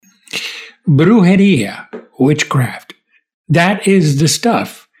Brujeria, witchcraft. That is the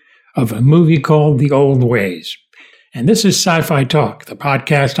stuff of a movie called The Old Ways. And this is Sci-Fi Talk, the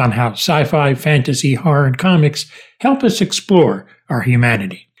podcast on how sci-fi, fantasy, horror, and comics help us explore our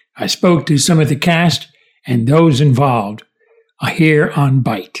humanity. I spoke to some of the cast and those involved here on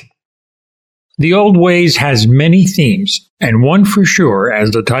Byte. The Old Ways has many themes, and one for sure,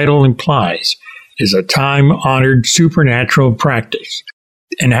 as the title implies, is a time-honored supernatural practice,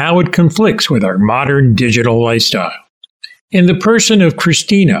 and how it conflicts with our modern digital lifestyle. In the person of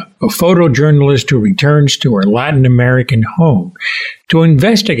Christina, a photojournalist who returns to her Latin American home to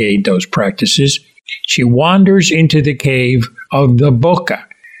investigate those practices, she wanders into the cave of the Boca,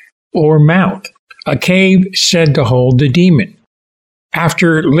 or mouth, a cave said to hold the demon.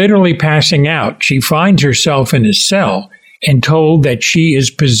 After literally passing out, she finds herself in a cell and told that she is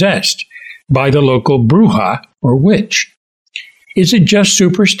possessed by the local bruja, or witch. Is it just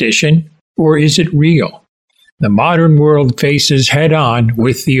superstition, or is it real? The modern world faces head-on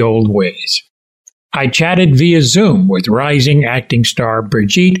with the old ways. I chatted via Zoom with rising acting star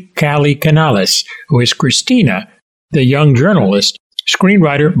Brigitte Cali Canales, who is Christina, the young journalist,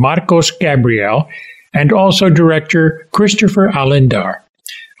 screenwriter Marcos Gabriel, and also director Christopher Alendar.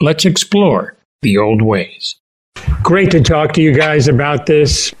 Let's explore the old ways. Great to talk to you guys about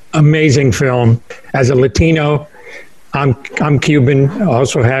this amazing film. As a Latino, I'm Cuban. I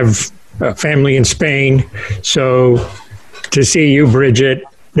also have a family in Spain. So to see you, Bridget,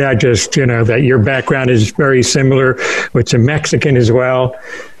 that just, that your background is very similar with some Mexican as well.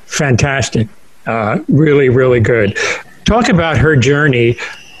 Fantastic. Really, really good. Talk about her journey.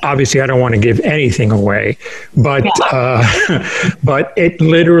 Obviously, I don't want to give anything away, but but it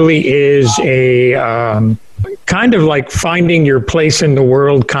literally is a kind of like finding your place in the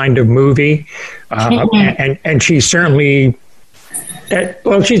world kind of movie. And she's certainly,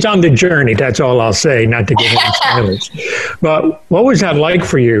 she's on the journey. That's all I'll say, not to give any spoilers. But what was that like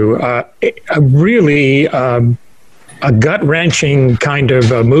for you? Really a gut-wrenching kind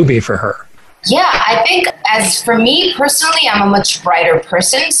of movie for her. Yeah, I think as for me personally, I'm a much brighter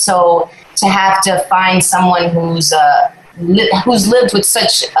person. So to have to find someone who's lived with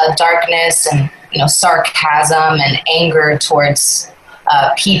such a darkness and sarcasm and anger towards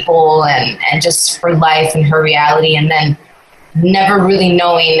people and just for life and her reality, and then never really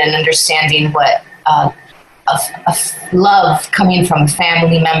knowing and understanding what a love coming from a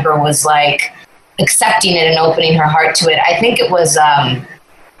family member was like, accepting it and opening her heart to it. I think it was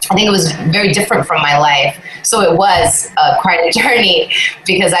very different from my life. So it was quite a journey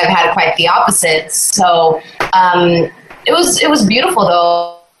because I've had quite the opposite. So it was beautiful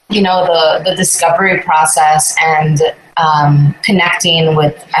though, the discovery process and connecting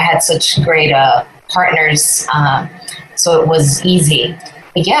with, I had such great partners. So it was easy.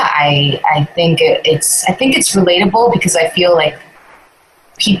 But yeah, I think it's relatable because I feel like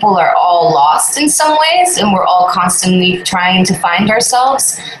people are all lost in some ways and we're all constantly trying to find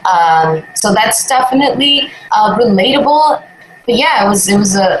ourselves. So that's definitely relatable. But yeah, it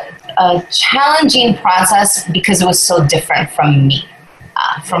was a challenging process because it was so different from me,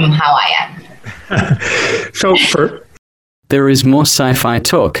 from how I am. There is more sci-fi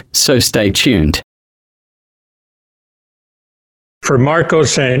talk, so stay tuned. For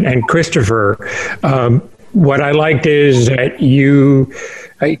Marcos and Christopher, what I liked is that you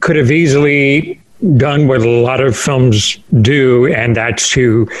could have easily done what a lot of films do, and that's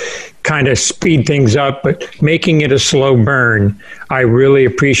to kind of speed things up, but making it a slow burn, I really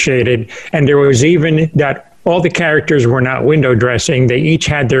appreciated. And there was even that all the characters were not window dressing. They each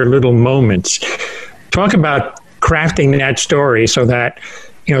had their little moments. Talk about crafting that story so that,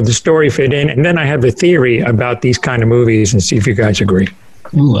 the story fit in. And then I have a theory about these kind of movies and see if you guys agree.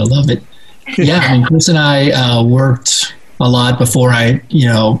 Ooh, I love it. Yeah, Chris and I worked a lot before I,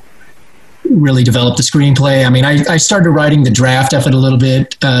 really developed the screenplay. I started writing the draft of it a little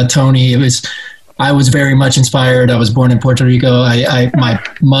bit, Tony. I was very much inspired. I was born in Puerto Rico. My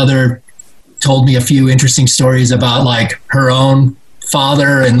mother told me a few interesting stories about like her own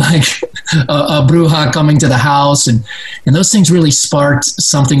father and like a bruja coming to the house. And those things really sparked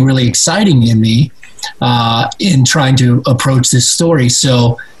something really exciting in me in trying to approach this story.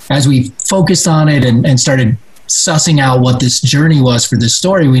 So as we focused on it and started sussing out what this journey was for this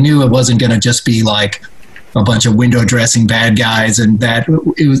story, we knew it wasn't going to just be like a bunch of window dressing bad guys, and that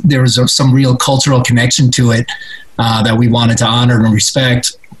there was some real cultural connection to it that we wanted to honor and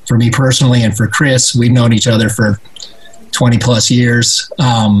respect. For me personally and for Chris, we've known each other for 20 plus years.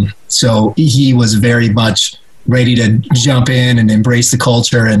 So he was very much ready to jump in and embrace the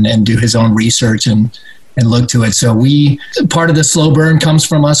culture and do his own research and and look to it. So part of the slow burn comes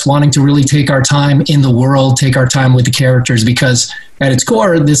from us wanting to really take our time in the world, take our time with the characters, because at its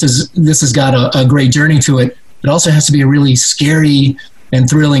core, this has got a great journey to it. It also has to be a really scary and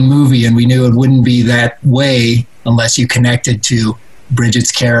thrilling movie, and we knew it wouldn't be that way unless you connected to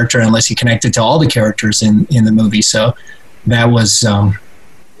Bridget's character, unless you connected to all the characters in the movie. So that was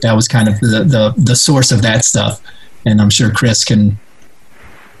kind of the source of that stuff, and I'm sure Chris can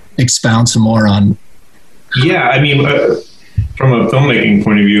expound some more on. Yeah, I mean, from a filmmaking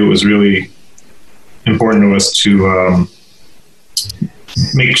point of view, it was really important to us to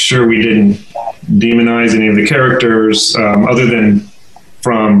make sure we didn't demonize any of the characters, other than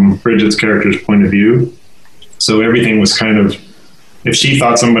from Bridget's character's point of view. So everything was kind of, if she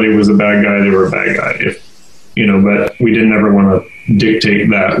thought somebody was a bad guy, they were a bad guy. But we didn't ever want to dictate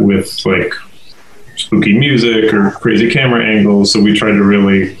that with like spooky music or crazy camera angles. So we tried to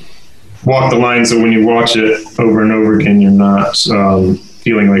really walk the line, so when you watch it over and over again, you're not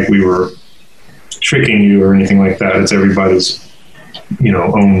feeling like we were tricking you or anything like that. It's everybody's,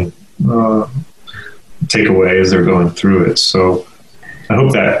 own takeaway as they're going through it. So I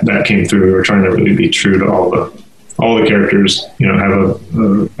hope that came through. We were trying to really be true to all the characters,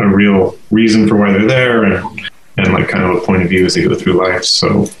 have a real reason for why they're there, and like kind of a point of view as they go through life.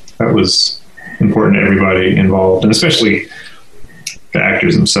 So that was important to everybody involved, and especially the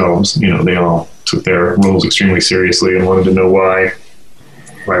actors themselves. They all took their roles extremely seriously and wanted to know why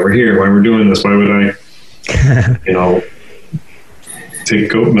we're here, why we're doing this, why would I,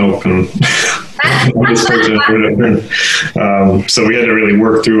 take goat milk and this person or whatever. So we had to really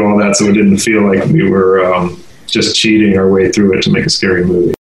work through all that, so it didn't feel like we were just cheating our way through it to make a scary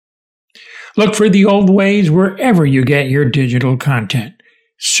movie. Look for The Old Ways wherever you get your digital content.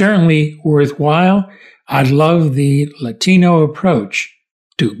 Certainly worthwhile. I love the Latino approach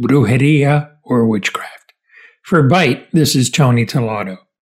to brujeria or witchcraft. For Byte, this is Tony Tellado.